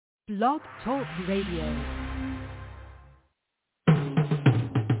Blog Talk Radio.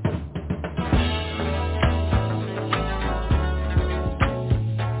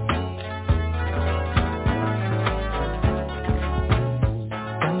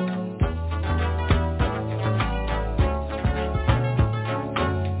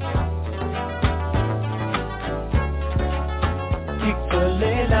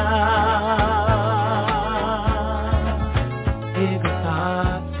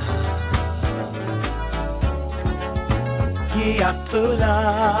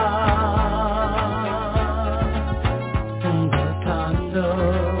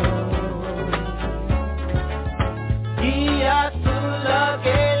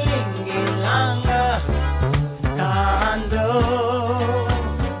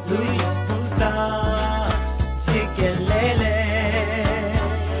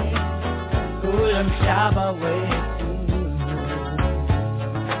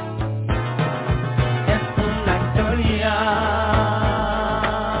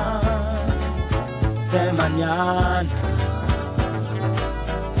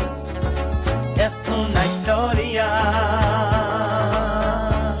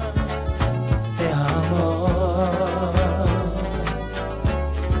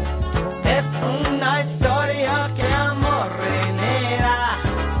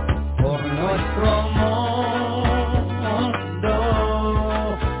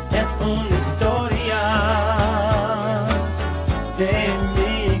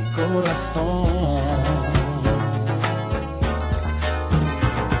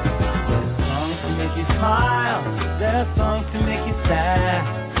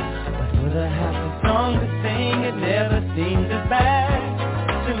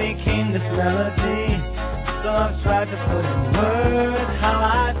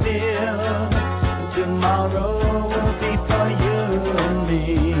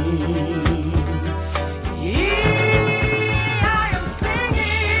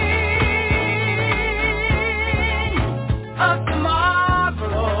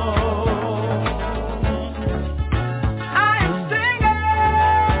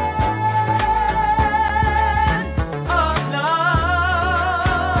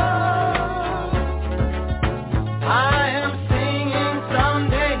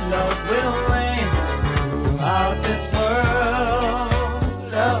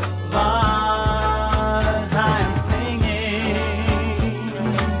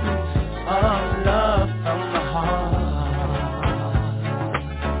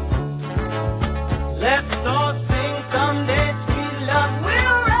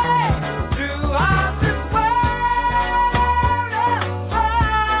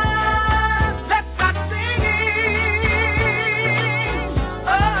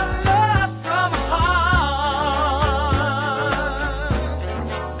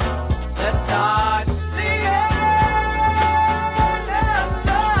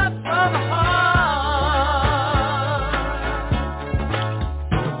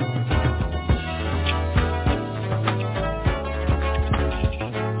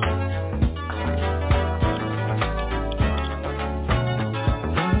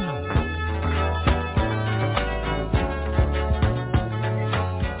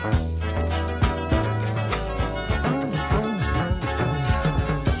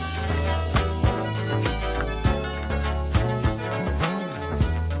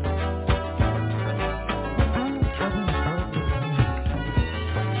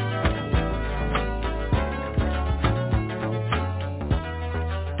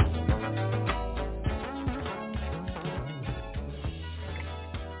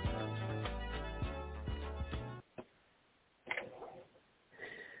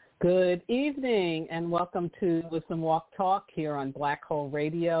 Good evening and welcome to Wisdom Walk Talk here on Black Hole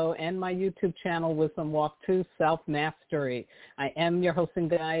Radio and my YouTube channel, Wisdom Walk 2 Self-Mastery. I am your host and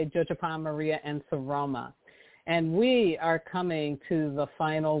guide, Jojopah Maria Nsoroma. And we are coming to the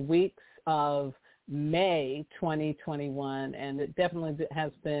final weeks of May 2021, and it definitely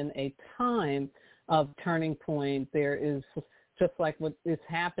has been a time of turning point. There is, just like what is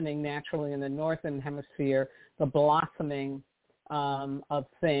happening naturally in the Northern Hemisphere, the blossoming of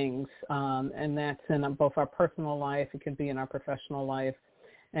things, and that's in both our personal life, it could be in our professional life,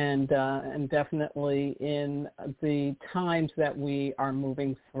 and definitely in the times that we are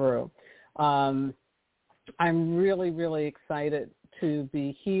moving through. I'm really, really excited to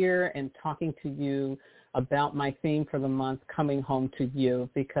be here and talking to you about my theme for the month, Coming Home to You,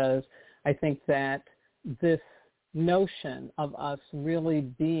 because I think that this notion of us really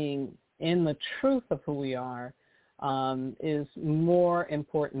being in the truth of who we are is more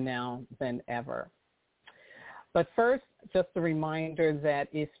important now than ever. But first, just a reminder that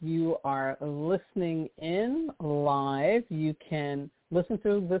if you are listening in live, you can listen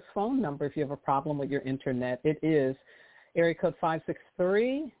through this phone number if you have a problem with your internet. It is area code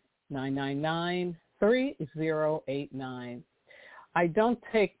 563-999-3089. I don't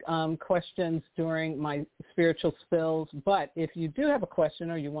take questions during my spiritual spills, but if you do have a question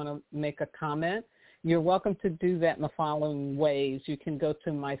or you want to make a comment, you're welcome to do that in the following ways. You can go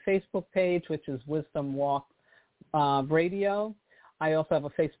to my Facebook page, which is Wisdom Walk Radio. I also have a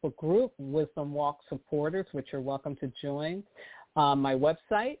Facebook group, Wisdom Walk Supporters, which you're welcome to join. My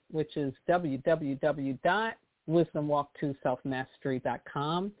website, which is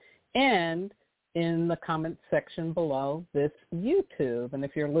www.wisdomwalk2selfmastery.com, and in the comment section below this YouTube. And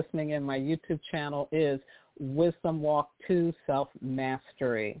if you're listening in, my YouTube channel is Wisdom Walk 2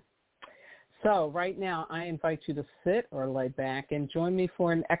 Self-Mastery. So right now, I invite you to sit or lay back and join me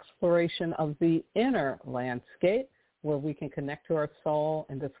for an exploration of the inner landscape where we can connect to our soul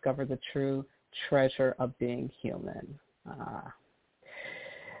and discover the true treasure of being human.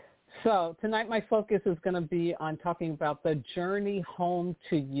 So tonight my focus is going to be on talking about the journey home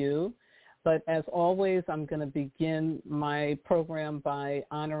to you. But as always, I'm going to begin my program by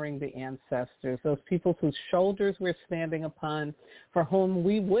honoring the ancestors, those people whose shoulders we're standing upon, for whom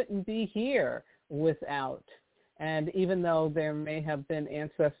we wouldn't be here without. And even though there may have been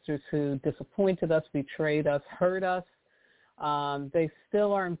ancestors who disappointed us, betrayed us, hurt us, they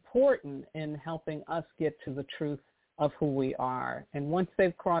still are important in helping us get to the truth of who we are. And once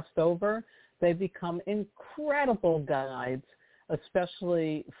they've crossed over, they become incredible guides,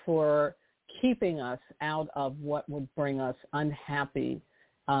 especially for keeping us out of what would bring us unhappy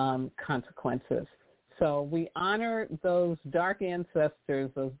consequences. So we honor those dark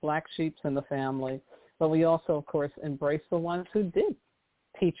ancestors, those black sheeps in the family, but we also, of course, embrace the ones who did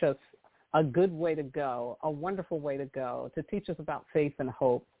teach us a good way to go, a wonderful way to go, to teach us about faith and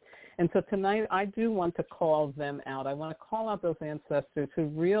hope. And so tonight I do want to call them out. I want to call out those ancestors who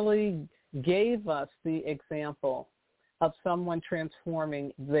really gave us the example of someone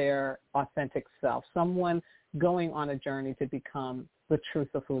transforming their authentic self, someone going on a journey to become the truth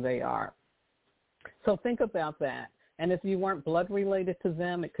of who they are. So think about that. And if you weren't blood related to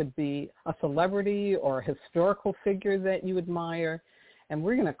them, it could be a celebrity or a historical figure that you admire. And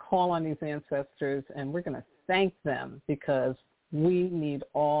we're going to call on these ancestors and we're going to thank them because we need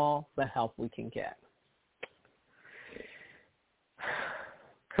all the help we can get.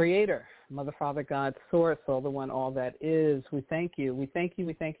 Creator, Mother, Father, God, Source, all the one, all that is, we thank you. We thank you,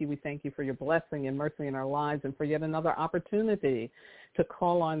 we thank you, we thank you for your blessing and mercy in our lives and for yet another opportunity to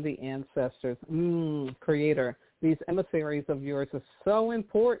call on the ancestors. Creator, these emissaries of yours are so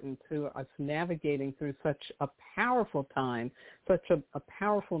important to us navigating through such a powerful time, such a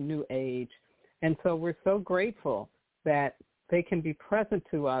powerful new age. And so we're so grateful that they can be present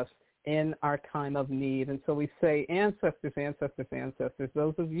to us in our time of need. And so we say, ancestors, ancestors, ancestors,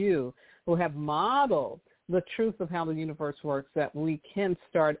 those of you who have modeled the truth of how the universe works, that we can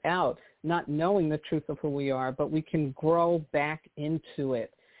start out not knowing the truth of who we are, but we can grow back into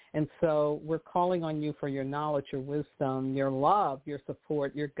it. And so we're calling on you for your knowledge, your wisdom, your love, your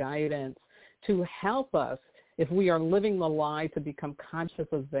support, your guidance to help us if we are living the lie to become conscious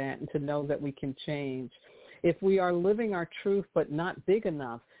of that and to know that we can change. If we are living our truth but not big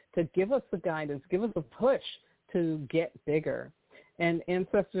enough, to give us the guidance, give us a push to get bigger. And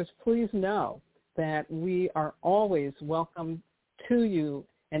ancestors, please know that we are always welcome to you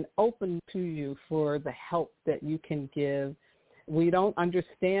and open to you for the help that you can give. We don't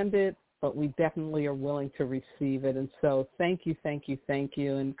understand it, but we definitely are willing to receive it. And so thank you, thank you, thank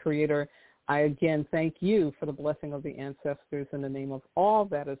you. And Creator, I again thank you for the blessing of the ancestors in the name of all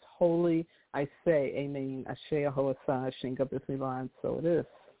that is holy. I say, Amen. Ashe Ahoasa Shinga Bismillah, and so it is.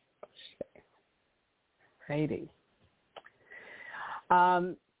 Righty.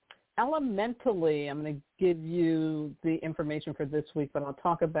 Elementally, I'm going to give you the information for this week, but I'll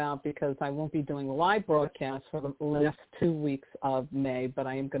talk about, because I won't be doing live broadcasts for the last 2 weeks of May, but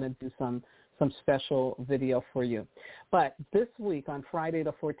I am going to do some special video for you. But this week, on Friday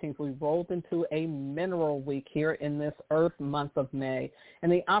the 14th, we rolled into a mineral week here in this Earth month of May.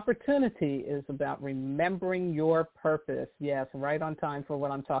 And the opportunity is about remembering your purpose. Yes, right on time for what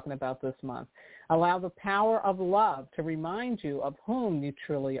I'm talking about this month. Allow the power of love to remind you of whom you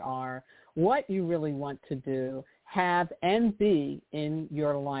truly are, what you really want to do, have, and be in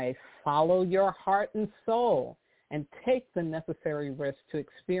your life. Follow your heart and soul and take the necessary risk to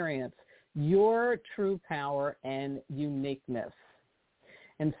experience your true power and uniqueness.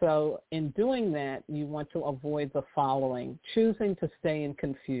 And so in doing that, you want to avoid the following: choosing to stay in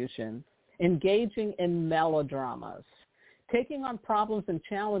confusion, engaging in melodramas, taking on problems and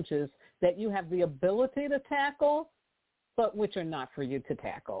challenges that you have the ability to tackle, but which are not for you to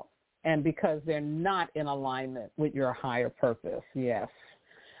tackle, and because they're not in alignment with your higher purpose. Yes.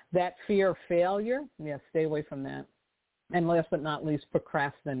 That fear of failure, yes, stay away from that. And last but not least,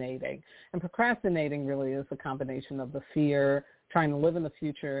 procrastinating. And procrastinating really is a combination of the fear, trying to live in the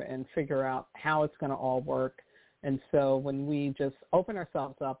future and figure out how it's going to all work. And so when we just open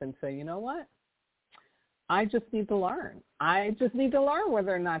ourselves up and say, you know what? I just need to learn. I just need to learn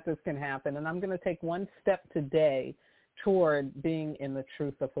whether or not this can happen. And I'm going to take one step today toward being in the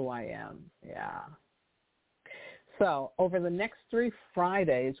truth of who I am. Yeah. So over the next 3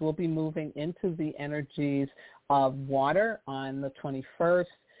 Fridays, we'll be moving into the energies of water on the 21st,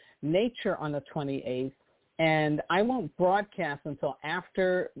 nature on the 28th, and I won't broadcast until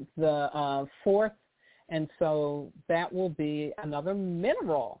after the 4th, and so that will be another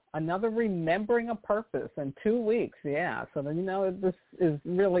mineral, another remembering a purpose in 2 weeks. Yeah, so then, you know, this is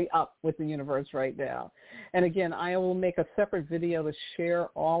really up with the universe right now. And again, I will make a separate video to share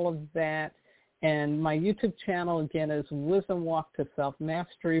all of that. And my YouTube channel, again, is Wisdom Walk to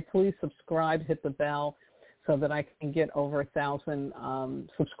Self-Mastery. Please subscribe, hit the bell so that I can get over 1,000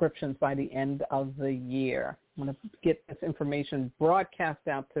 subscriptions by the end of the year. I'm going to get this information broadcast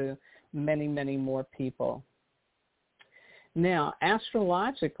out to many, many more people. Now,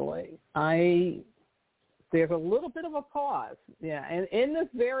 astrologically, there's a little bit of a pause. Yeah, and in this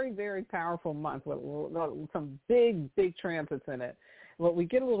very, very powerful month with some big, big transits in it, well, we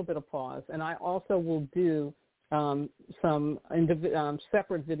get a little bit of pause, and I also will do some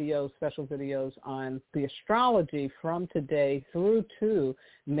separate videos, special videos on the astrology from today through to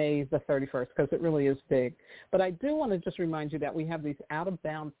May the 31st, because it really is big. But I do want to just remind you that we have these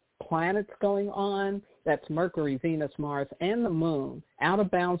out-of-bounds planets going on. That's Mercury, Venus, Mars, and the Moon, out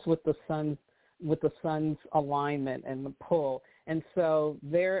of bounds with the sun's alignment and the pull. And so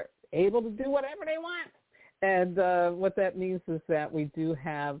they're able to do whatever they want. And what that means is that we do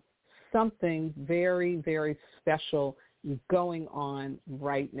have something very, very special going on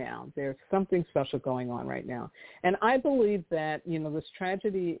right now. There's something special going on right now. And I believe that, you know, this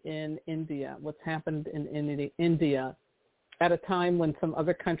tragedy in India, what's happened in India at a time when some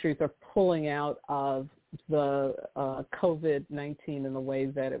other countries are pulling out of the COVID-19 in the way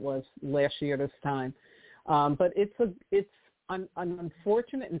that it was last year this time. But it's an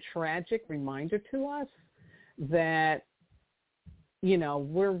unfortunate and tragic reminder to us that, you know,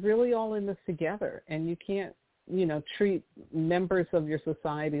 we're really all in this together, and you can't, you know, treat members of your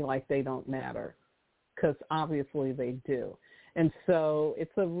society like they don't matter, because obviously they do. And so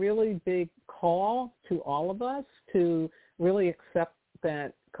it's a really big call to all of us to really accept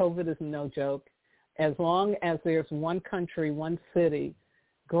that COVID is no joke. As long as there's one country, one city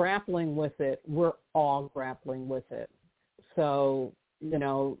grappling with it, we're all grappling with it. So, you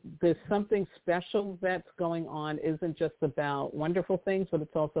know, there's something special that's going on. Isn't just about wonderful things, but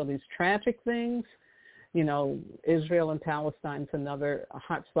it's also these tragic things. You know, Israel and Palestine's another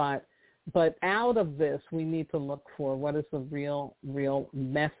hot spot. But out of this, we need to look for what is the real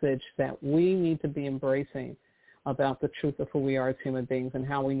message that we need to be embracing about the truth of who we are as human beings, and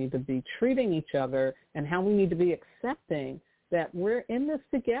how we need to be treating each other, and how we need to be accepting that we're in this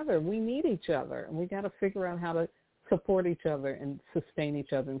together. We need each other, and we got to figure out how to support each other and sustain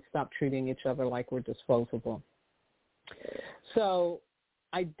each other and stop treating each other like we're disposable. So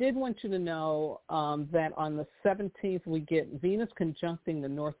I did want you to know that on the 17th we get Venus conjuncting the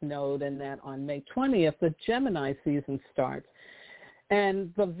North Node, and that on May 20th the Gemini season starts.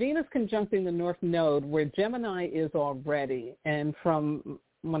 And the Venus conjuncting the North Node, where Gemini is already, and from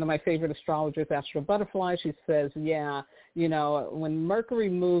one of my favorite astrologers, Astro Butterfly, she says, yeah, you know, when Mercury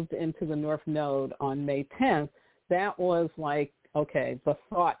moved into the North Node on May 10th, that was like, okay, the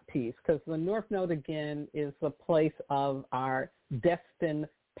thought piece, because the North Node, again, is the place of our destined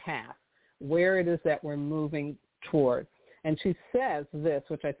path, where it is that we're moving toward. And she says this,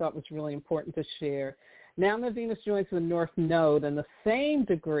 which I thought was really important to share. Now that Venus joins the North Node in the same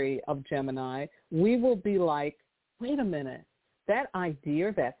degree of Gemini, we will be like, wait a minute, that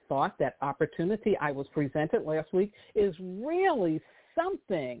idea, that thought, that opportunity I was presented last week is really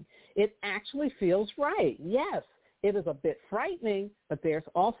something. It actually feels right. Yes, it is a bit frightening, but there's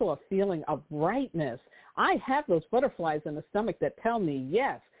also a feeling of rightness. I have those butterflies in the stomach that tell me,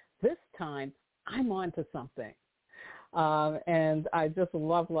 yes, this time I'm on to something. And I just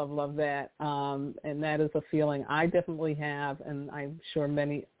love that. And that is a feeling I definitely have, and I'm sure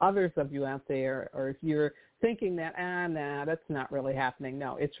many others of you out there, or if you're thinking that, nah, that's not really happening.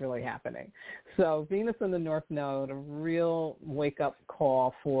 No, it's really happening. So Venus in the North Node, a real wake-up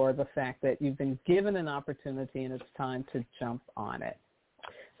call for the fact that you've been given an opportunity and it's time to jump on it.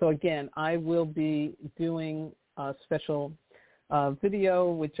 So again, I will be doing a special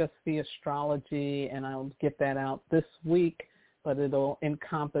video with just the astrology, and I'll get that out this week, but it'll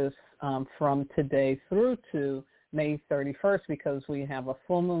encompass from today through to May 31st, because we have a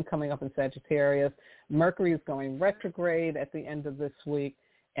full moon coming up in Sagittarius. Mercury is going retrograde at the end of this week,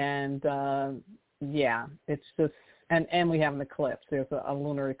 and it's just, and we have an eclipse. There's a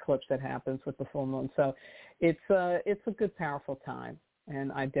lunar eclipse that happens with the full moon, so it's a good, powerful time, and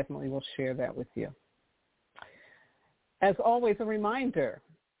I definitely will share that with you. As always, a reminder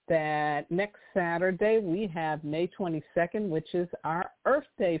that next Saturday we have May 22nd, which is our Earth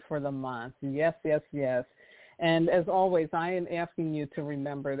Day for the month. Yes, yes, yes. And as always, I am asking you to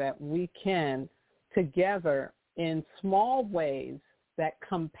remember that we can, together in small ways that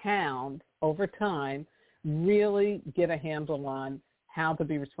compound over time, really get a handle on how to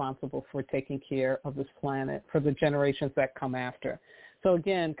be responsible for taking care of this planet for the generations that come after. So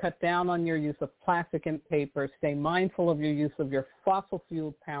again, cut down on your use of plastic and paper. Stay mindful of your use of your fossil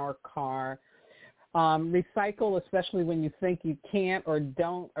fuel power car. Recycle, especially when you think you can't or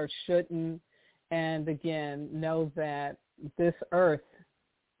don't or shouldn't. And again, know that this earth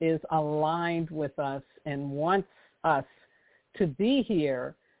is aligned with us and wants us to be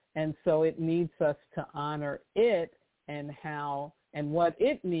here. And so it needs us to honor it and how and what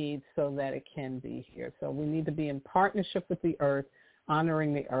it needs so that it can be here. So we need to be in partnership with the earth,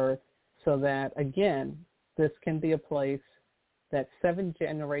 honoring the earth, so that, again, this can be a place that 7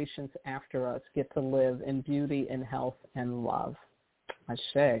 generations after us get to live in beauty and health and love.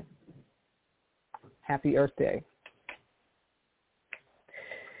 Ashe. Happy Earth Day.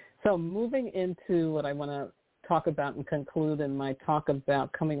 So moving into what I want to talk about and conclude in my talk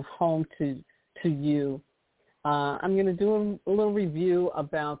about coming home to you, I'm going to do a little review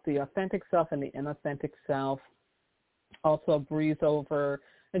about the authentic self and the inauthentic self. Also breeze over,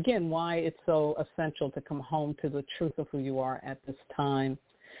 again, why it's so essential to come home to the truth of who you are at this time.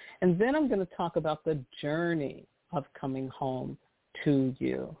 And then I'm going to talk about the journey of coming home to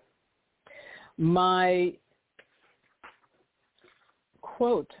you. My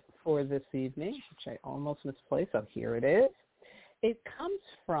quote for this evening, which I almost misplaced, oh, here it is. It comes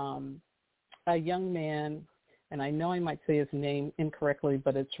from a young man, and I know I might say his name incorrectly,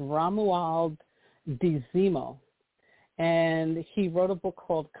 but it's Romuald Dizimo. And he wrote a book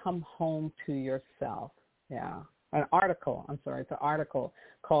called Come Home to Yourself. Yeah, it's an article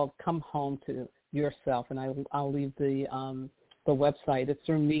called Come Home to Yourself. And I'll leave the website. It's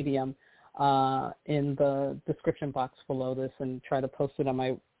through Medium in the description box below this, and try to post it on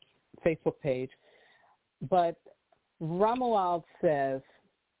my Facebook page. But Romuald says,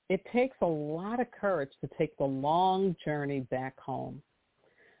 it takes a lot of courage to take the long journey back home.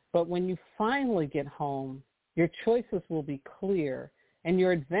 But when you finally get home, your choices will be clear and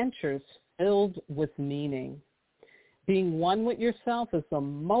your adventures filled with meaning. Being one with yourself is the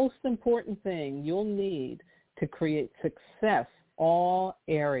most important thing you'll need to create success all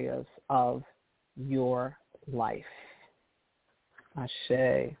areas of your life.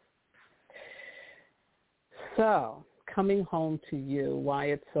 Ashe. So, coming home to you, why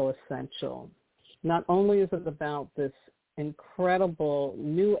it's so essential. Not only is it about this incredible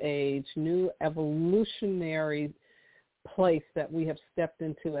new age, new evolutionary place that we have stepped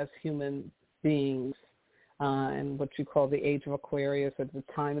into as human beings, and what you call the age of Aquarius, at the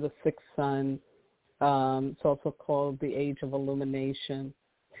time of the sixth sun. It's also called the age of illumination.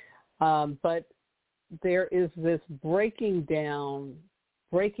 But there is this breaking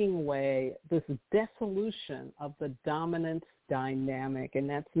away, this dissolution of the dominance dynamic. And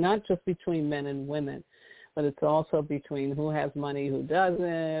that's not just between men and women, but it's also between who has money, who doesn't,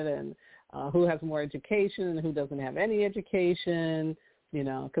 and who has more education and who doesn't have any education,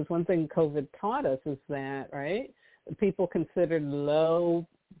 because one thing COVID taught us is that, right, people considered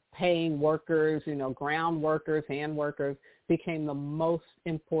low-paying workers, ground workers, hand workers, became the most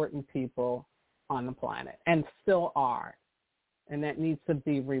important people on the planet and still are. And that needs to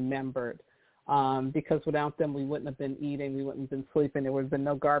be remembered, because without them, we wouldn't have been eating, we wouldn't have been sleeping, there would have been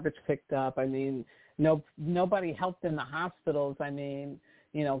no garbage picked up. I mean, nobody helped in the hospitals. I mean,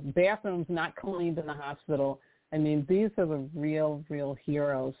 bathrooms not cleaned in the hospital. I mean, these are the real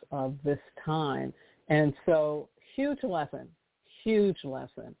heroes of this time. And so huge lesson.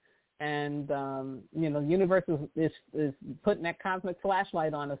 And, the universe is putting that cosmic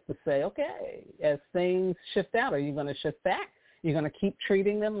flashlight on us to say, okay, as things shift out, are you going to shift back You're going to keep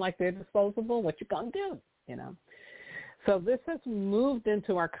treating them like they're disposable? What you going to do, So this has moved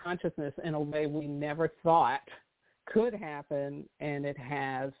into our consciousness in a way we never thought could happen, and it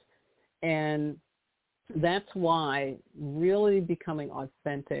has. And that's why really becoming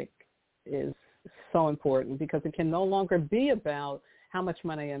authentic is so important, because it can no longer be about how much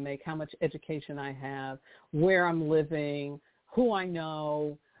money I make, how much education I have, where I'm living, who I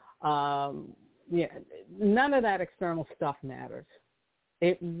know. None of that external stuff matters.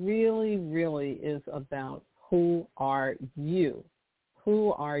 It really, really is about who are you?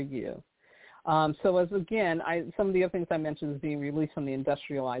 Who are you? So as again, some of the other things I mentioned is being released from the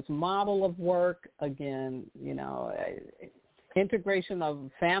industrialized model of work. Again, integration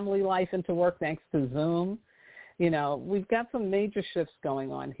of family life into work thanks to Zoom. We've got some major shifts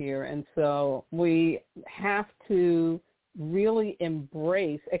going on here, and so we have to really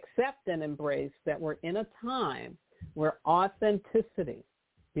accept and embrace that we're in a time where authenticity,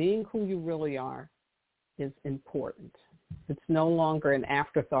 being who you really are, is important. It's no longer an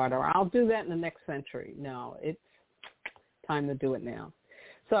afterthought, or I'll do that in the next century. No, it's time to do it now.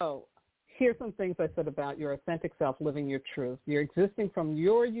 So here's some things I said about your authentic self, living your truth. You're existing from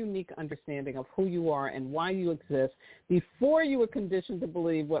your unique understanding of who you are and why you exist before you were conditioned to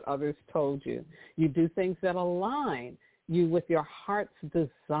believe what others told you. You do things that align you with your heart's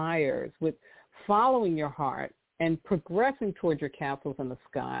desires, with following your heart and progressing toward your castles in the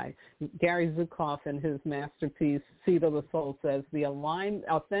sky. Gary Zukav in his masterpiece, Seed of the Soul, says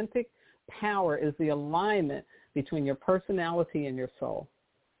authentic power is the alignment between your personality and your soul.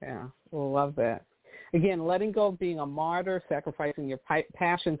 Yeah, love that. Again, letting go of being a martyr, sacrificing your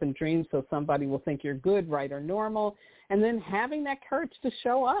passions and dreams so somebody will think you're good, right, or normal, and then having that courage to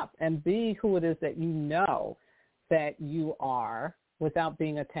show up and be who it is that you know that you are without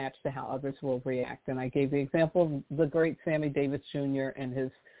being attached to how others will react. And I gave the example of the great Sammy Davis Jr. and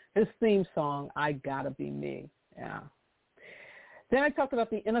his theme song, I Gotta Be Me. Yeah. Then I talked about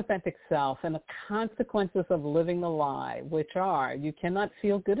the inauthentic self and the consequences of living the lie, which are you cannot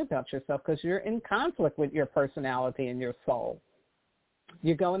feel good about yourself because you're in conflict with your personality and your soul.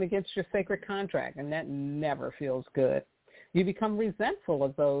 You're going against your sacred contract, and that never feels good. You become resentful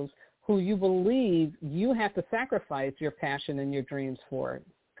of those who you believe you have to sacrifice your passion and your dreams for,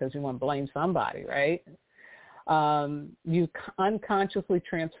 because you want to blame somebody, right? You unconsciously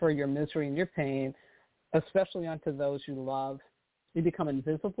transfer your misery and your pain, especially onto those you love. You become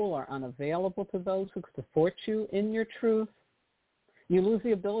invisible or unavailable to those who support you in your truth. You lose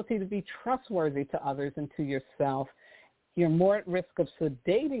the ability to be trustworthy to others and to yourself. You're more at risk of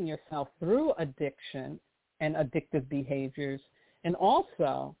sedating yourself through addiction and addictive behaviors. And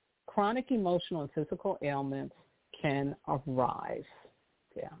also, chronic emotional and physical ailments can arise.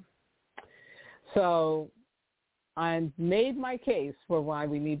 Yeah. So I made my case for why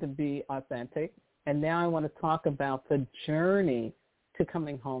we need to be authentic. And now I want to talk about the journey to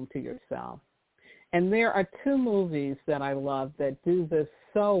coming home to yourself. And there are two movies that I love that do this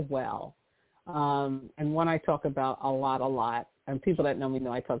so well. And one I talk about a lot. And people that know me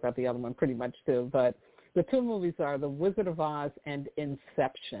know I talk about the other one pretty much too. But the two movies are The Wizard of Oz and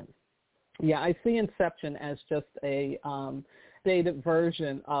Inception. Yeah, I see Inception as just a dated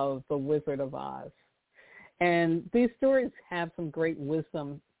version of The Wizard of Oz. And these stories have some great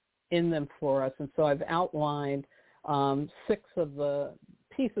wisdom in them for us. And so I've outlined 6 of the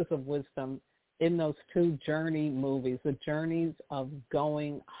pieces of wisdom in those two journey movies, the journeys of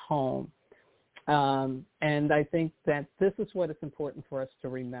going home. And I think that this is what is important for us to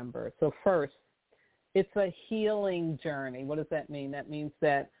remember. So first, it's a healing journey. What does that mean? That means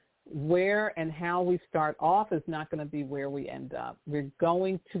that where and how we start off is not going to be where we end up. We're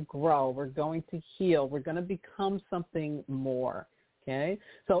going to grow. We're going to heal. We're going to become something more, okay?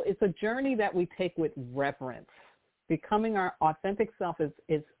 So it's a journey that we take with reverence. Becoming our authentic self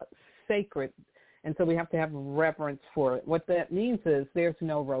is sacred, and so we have to have reverence for it. What that means is there's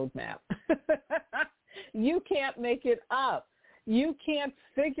no roadmap. You can't make it up. You can't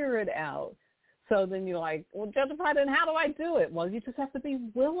figure it out. So then you're like, well, Jojopah, then how do I do it? Well, you just have to be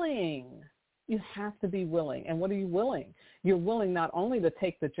willing. You have to be willing. And what are you willing? You're willing not only to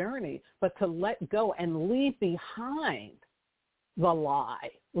take the journey, but to let go and leave behind the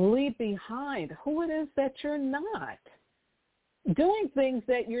lie. Leave behind who it is that you're not. Doing things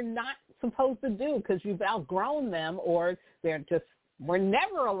that you're not supposed to do because you've outgrown them, or were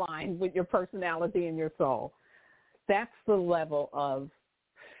never aligned with your personality and your soul. That's the level of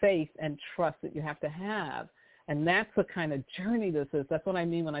faith and trust that you have to have. And that's the kind of journey this is. That's what I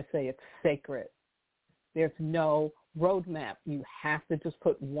mean when I say it's sacred. There's no roadmap. You have to just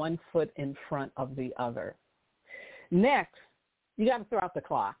put one foot in front of the other. Next, You got to throw out the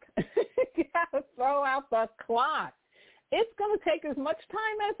clock. You got to throw out the clock. It's going to take as much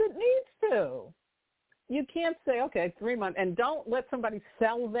time as it needs to. You can't say, okay, 3 months, and don't let somebody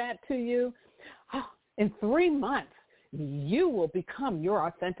sell that to you. Oh, in 3 months, you will become your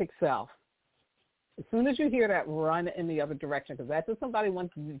authentic self. As soon as you hear that, run in the other direction, because that's what somebody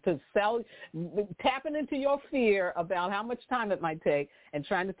wants to sell, tapping into your fear about how much time it might take and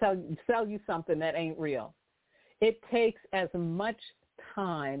trying to sell you something that ain't real. It takes as much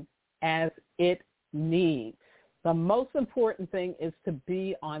time as it needs. The most important thing is to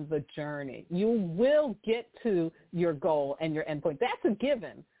be on the journey. You will get to your goal and your endpoint. That's a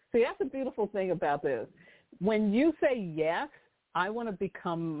given. See, that's the beautiful thing about this. When you say yes, I want to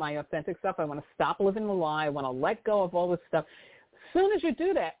become my authentic self. I want to stop living the lie. I want to let go of all this stuff. As soon as you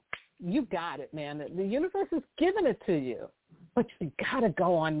do that, you got it, man. The universe is giving it to you. But you got to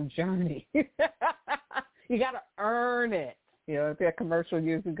go on the journey. You got to earn it. You know, that commercial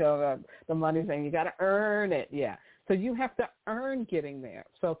years ago, the money thing, you got to earn it. Yeah. So you have to earn getting there.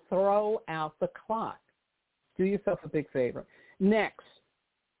 So throw out the clock. Do yourself a big favor. Next,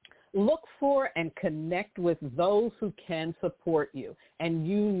 look for and connect with those who can support you. And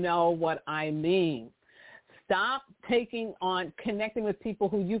you know what I mean. Stop connecting with people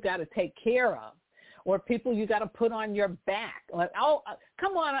who you got to take care of, or people you got to put on your back. Like, oh,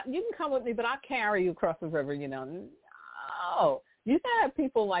 come on, you can come with me, but I'll carry you across the river, you know. No. You got to have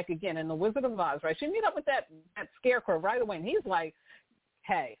people like, again, in The Wizard of Oz, right? She meet up with that scarecrow right away, and he's like,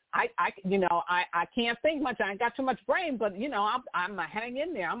 hey, I can't think much. I ain't got too much brain, but, you know, I'm hang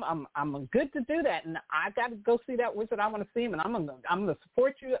in there. I'm good to do that, and I got to go see that wizard. I want to see him, and I'm gonna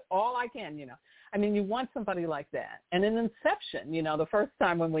support you all I can, you know. I mean, you want somebody like that. And in Inception, you know, the first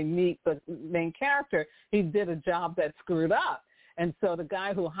time when we meet the main character, he did a job that screwed up. And so the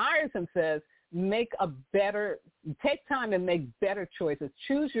guy who hires him says, take time and make better choices.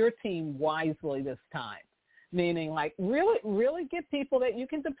 Choose your team wisely this time. Meaning, like, really, really get people that you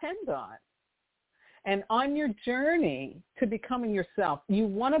can depend on. And on your journey to becoming yourself, you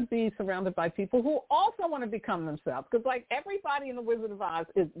want to be surrounded by people who also want to become themselves. Because, like, everybody in The Wizard of Oz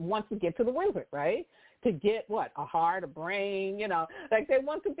wants to get to the wizard, right? To get, what, a heart, a brain, you know, like they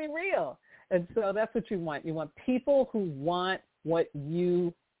want to be real. And so that's what you want. You want people who want what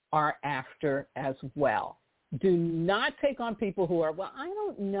you are after as well. Do not take on people who are, well, I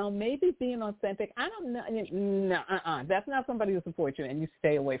don't know, maybe being authentic. I don't know. No, that's not somebody who supports you, and you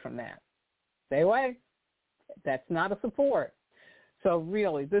stay away from that. Stay away. That's not a support. So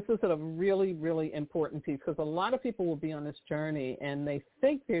really, this is a really, really important piece, because a lot of people will be on this journey, and they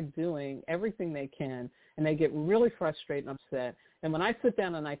think they're doing everything they can, and they get really frustrated and upset. And when I sit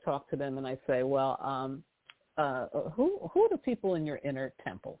down and I talk to them and I say, well, who are the people in your inner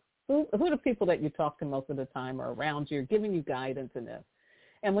temple? Who are the people that you talk to most of the time or around you, giving you guidance in this?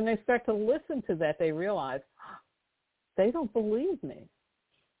 And when they start to listen to that, they realize, they don't believe me.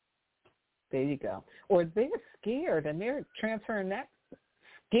 There you go. Or they're scared, and they're transferring that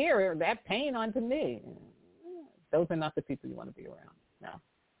scare, that pain onto me. Those are not the people you want to be around. No,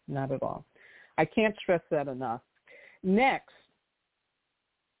 not at all. I can't stress that enough. Next,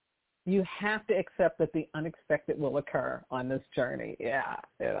 you have to accept that the unexpected will occur on this journey. Yeah,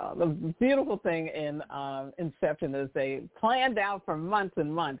 you know, the beautiful thing in Inception is they planned out for months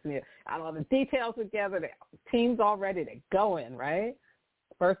and months. You know, got all the details together. The team's all ready to go in, right?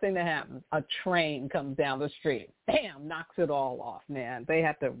 First thing that happens, a train comes down the street. Bam, knocks it all off, man. They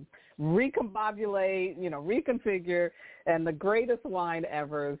have to recombobulate, you know, reconfigure. And the greatest line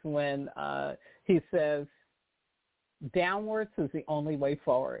ever is when he says, downwards is the only way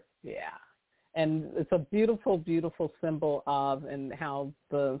forward. Yeah. And it's a beautiful, beautiful symbol of, and how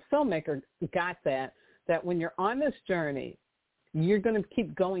the filmmaker got that when you're on this journey, you're going to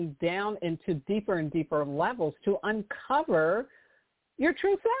keep going down into deeper and deeper levels to uncover your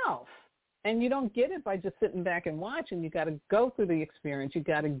true self. And you don't get it by just sitting back and watching. You got to go through the experience. You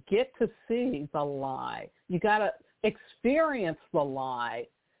got to get to see the lie. You got to experience the lie,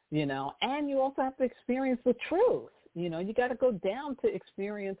 you know, and you also have to experience the truth. You know, you got to go down to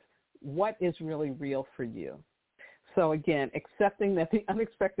experience what is really real for you. So again, accepting that the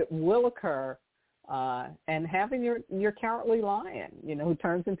unexpected will occur, and having your cowardly lion, you know, who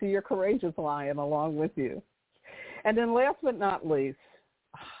turns into your courageous lion along with you. And then last but not least,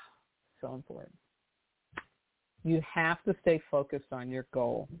 so important, you have to stay focused on your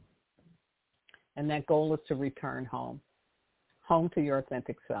goal. And that goal is to return home to your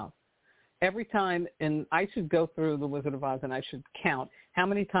authentic self. Every time, and I should go through The Wizard of Oz and I should count how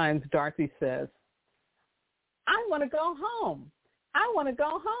many times Dorothy says, I want to go home. I want to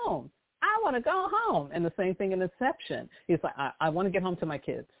go home. I want to go home. And the same thing in Inception. He's like, I want to get home to my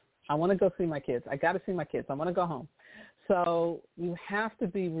kids. I want to go see my kids. I got to see my kids. I want to go home. So you have to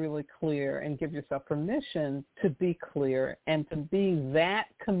be really clear and give yourself permission to be clear and to be that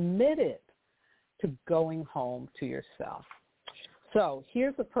committed to going home to yourself. So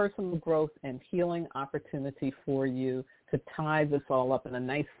here's a personal growth and healing opportunity for you to tie this all up in a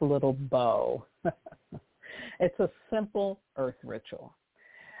nice little bow. It's a simple earth ritual.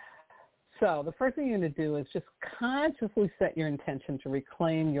 So the first thing you're going to do is just consciously set your intention to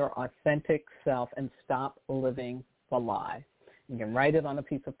reclaim your authentic self and stop living the lie. You can write it on a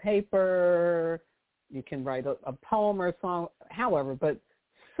piece of paper. You can write a poem or a song, however, but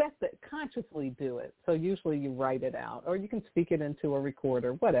consciously do it. So usually you write it out, or you can speak it into a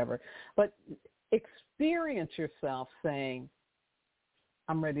recorder, whatever. But experience yourself saying,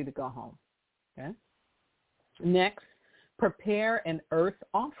 I'm ready to go home. Okay? Next, prepare an earth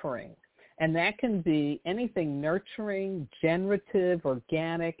offering. And that can be anything nurturing, generative,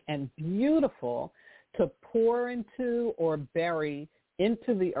 organic, and beautiful to pour into or bury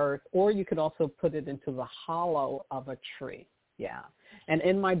into the earth, or you could also put it into the hollow of a tree. Yeah. And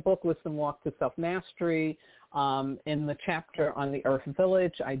in my book, Wisdom Walk to Self-Mastery, in the chapter on the Earth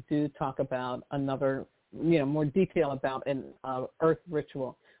Village, I do talk about another, more detail about an earth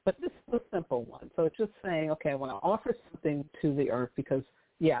ritual. But this is a simple one. So it's just saying, okay, I want to offer something to the earth because,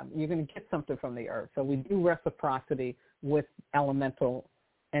 yeah, you're going to get something from the earth. So we do reciprocity with elemental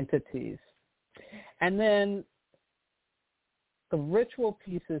entities. And then the ritual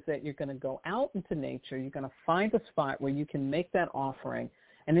piece is that you're going to go out into nature. You're going to find a spot where you can make that offering,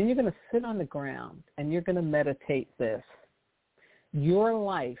 and then you're going to sit on the ground, and you're going to meditate this. Your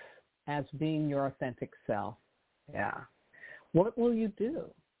life as being your authentic self. Yeah. What will you do?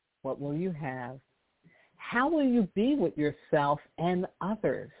 What will you have? How will you be with yourself and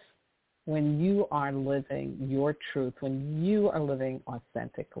others when you are living your truth, when you are living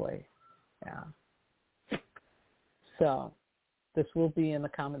authentically? Yeah. So this will be in the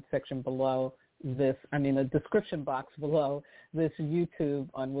comment section below the description box below this YouTube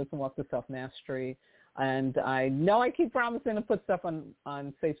on Wisdom Walk to Self-Mastery. And I know I keep promising to put stuff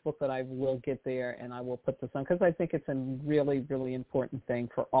on Facebook, but I will get there and I will put this on because I think it's a really, really important thing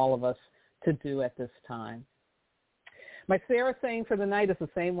for all of us to do at this time. My Sarah saying for the night is the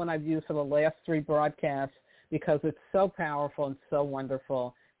same one I've used for the last 3 broadcasts because it's so powerful and so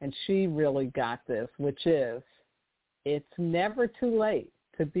wonderful. And she really got this, which is, it's never too late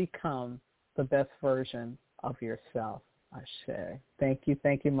to become the best version of yourself. Ashe. Thank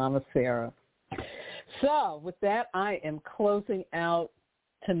you, Mama Sarah. So with that, I am closing out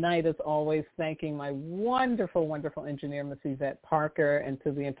tonight, as always, thanking my wonderful, wonderful engineer, Miss Yvette Parker, and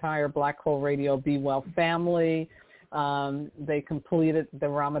to the entire Black Hole Radio Be Well family. They completed the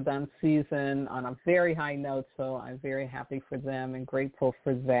Ramadan season on a very high note, so I'm very happy for them and grateful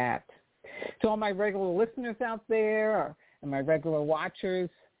for that. To all my regular listeners out there and my regular watchers,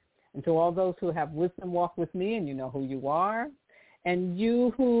 and to all those who have wisdom walk with me, and you know who you are, and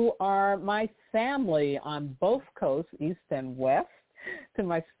you who are my family on both coasts, East and West, to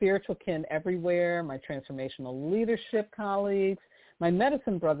my spiritual kin everywhere, my transformational leadership colleagues, my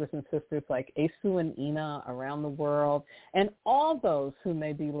medicine brothers and sisters like Esu and Ina around the world, and all those who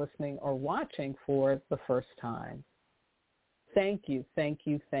may be listening or watching for the first time. Thank you, thank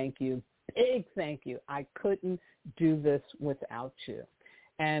you, thank you. Big thank you. I couldn't do this without you.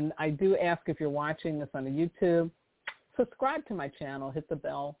 And I do ask, if you're watching this on YouTube, subscribe to my channel, hit the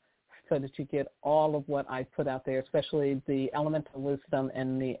bell so that you get all of what I put out there, especially the elemental wisdom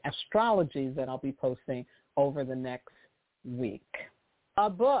and the astrology that I'll be posting over the next week. A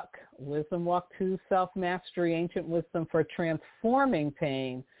book, Wisdom Walk to Self-Mastery, Ancient Wisdom for Transforming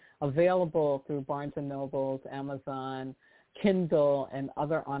Pain, available through Barnes & Noble, Amazon, Kindle, and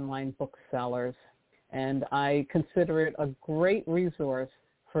other online booksellers. And I consider it a great resource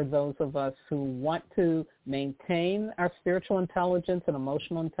for those of us who want to maintain our spiritual intelligence and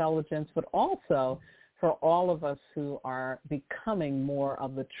emotional intelligence, but also for all of us who are becoming more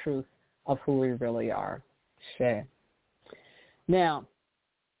of the truth of who we really are. Shay. Now,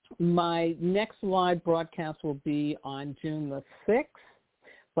 my next live broadcast will be on June the 6th,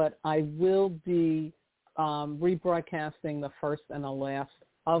 but I will be rebroadcasting the first and the last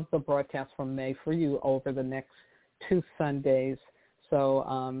of the broadcast from May for you over the next 2 Sundays.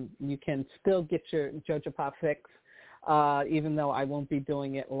 So you can still get your Jojopah fix, even though I won't be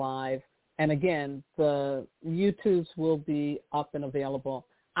doing it live. And again, the YouTubes will be up and available.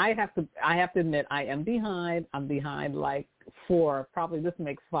 I have to admit, I am behind. I'm behind like 4, probably this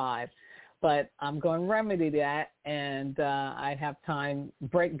makes 5. But I'm going to remedy that, and I have time,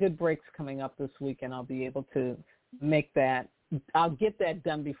 good breaks coming up this week, and I'll be able to make that. I'll get that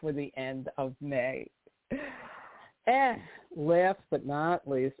done before the end of May. And last but not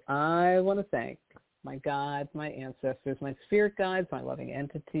least, I want to thank my God, my ancestors, my spirit guides, my loving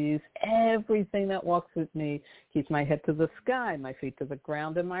entities, everything that walks with me, keeps my head to the sky, my feet to the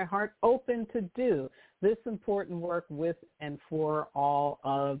ground, and my heart open to do this important work with and for all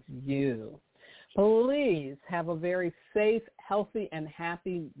of you. Please have a very safe, healthy, and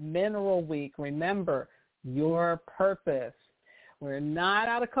happy mineral week. Remember your purpose. We're not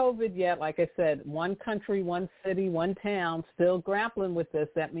out of COVID yet. Like I said, one country, one city, one town still grappling with this.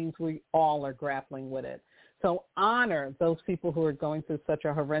 That means we all are grappling with it. So honor those people who are going through such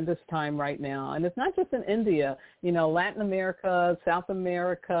a horrendous time right now. And it's not just in India, Latin America, South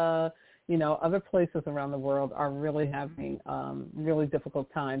America, other places around the world are really having really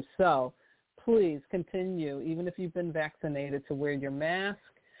difficult times. So please continue, even if you've been vaccinated, to wear your mask,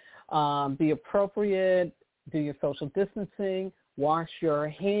 be appropriate, do your social distancing, wash your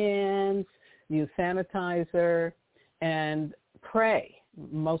hands, use sanitizer, and pray.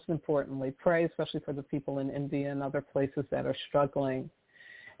 Most importantly, pray, especially for the people in India and other places that are struggling.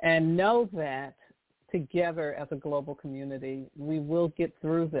 And know that together as a global community, we will get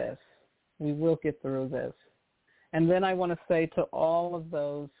through this. We will get through this. And then I want to say to all of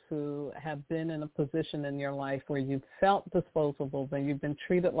those who have been in a position in your life where you've felt disposable, that you've been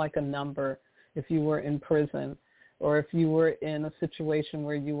treated like a number if you were in prison, or if you were in a situation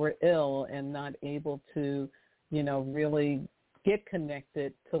where you were ill and not able to, really get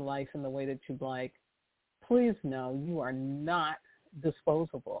connected to life in the way that you'd like, please know you are not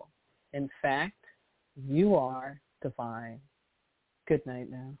disposable. In fact, you are divine. Good night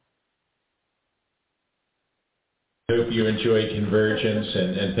now. I hope you enjoyed Convergence,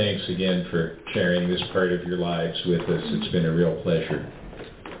 and thanks again for sharing this part of your lives with us. It's been a real pleasure.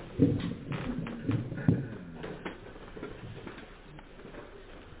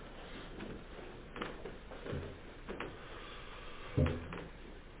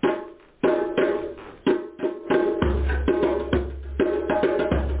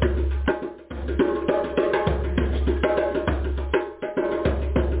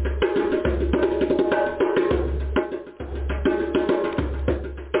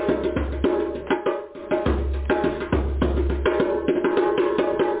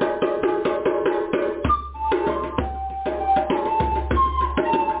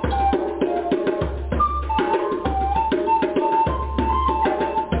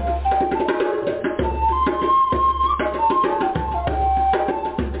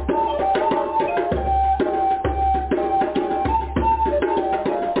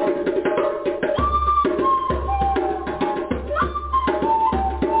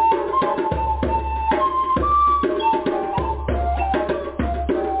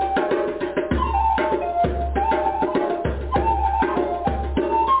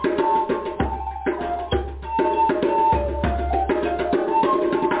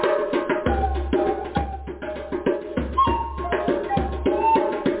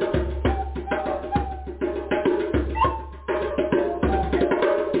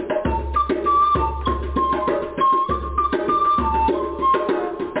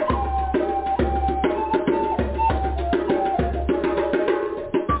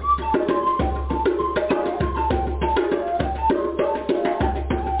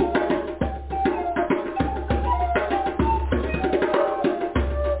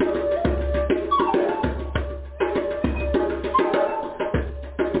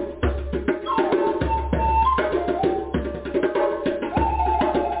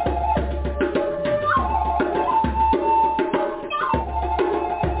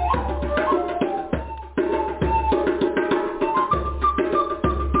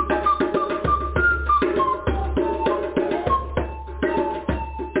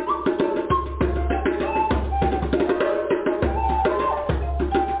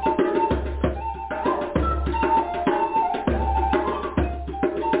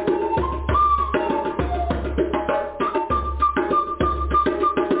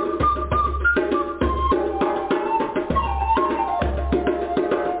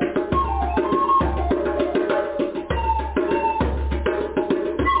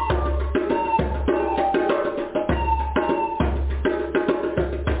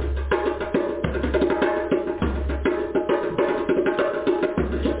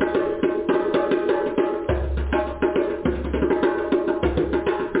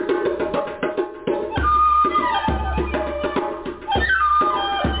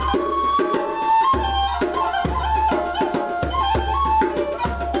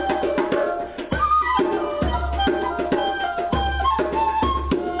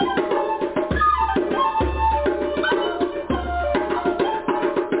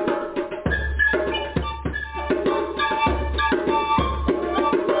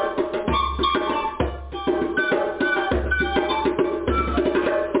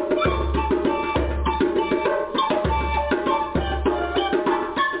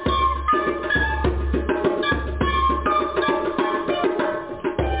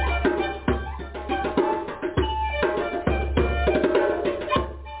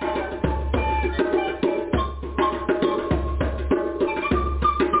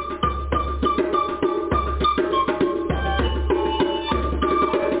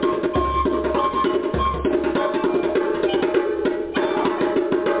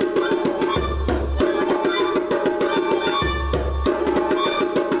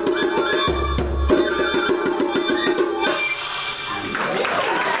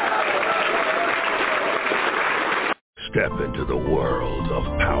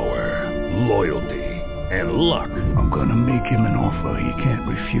 luck. I'm gonna make him an offer he can't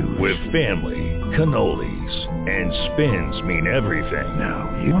refuse. With family, cannolis, and spins mean everything. Now,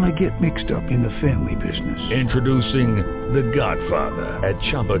 you wanna get mixed up in the family business. Introducing The Godfather at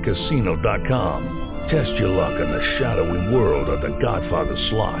ChumbaCasino.com. Test your luck in the shadowy world of The Godfather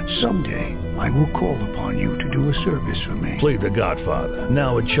slot. Someday, I will call upon you to do a service for me. Play The Godfather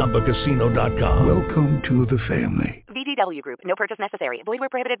now at ChumbaCasino.com. Welcome to the family. VGW Group. No purchase necessary. Void where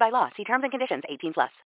prohibited by law. See terms and conditions. 18+.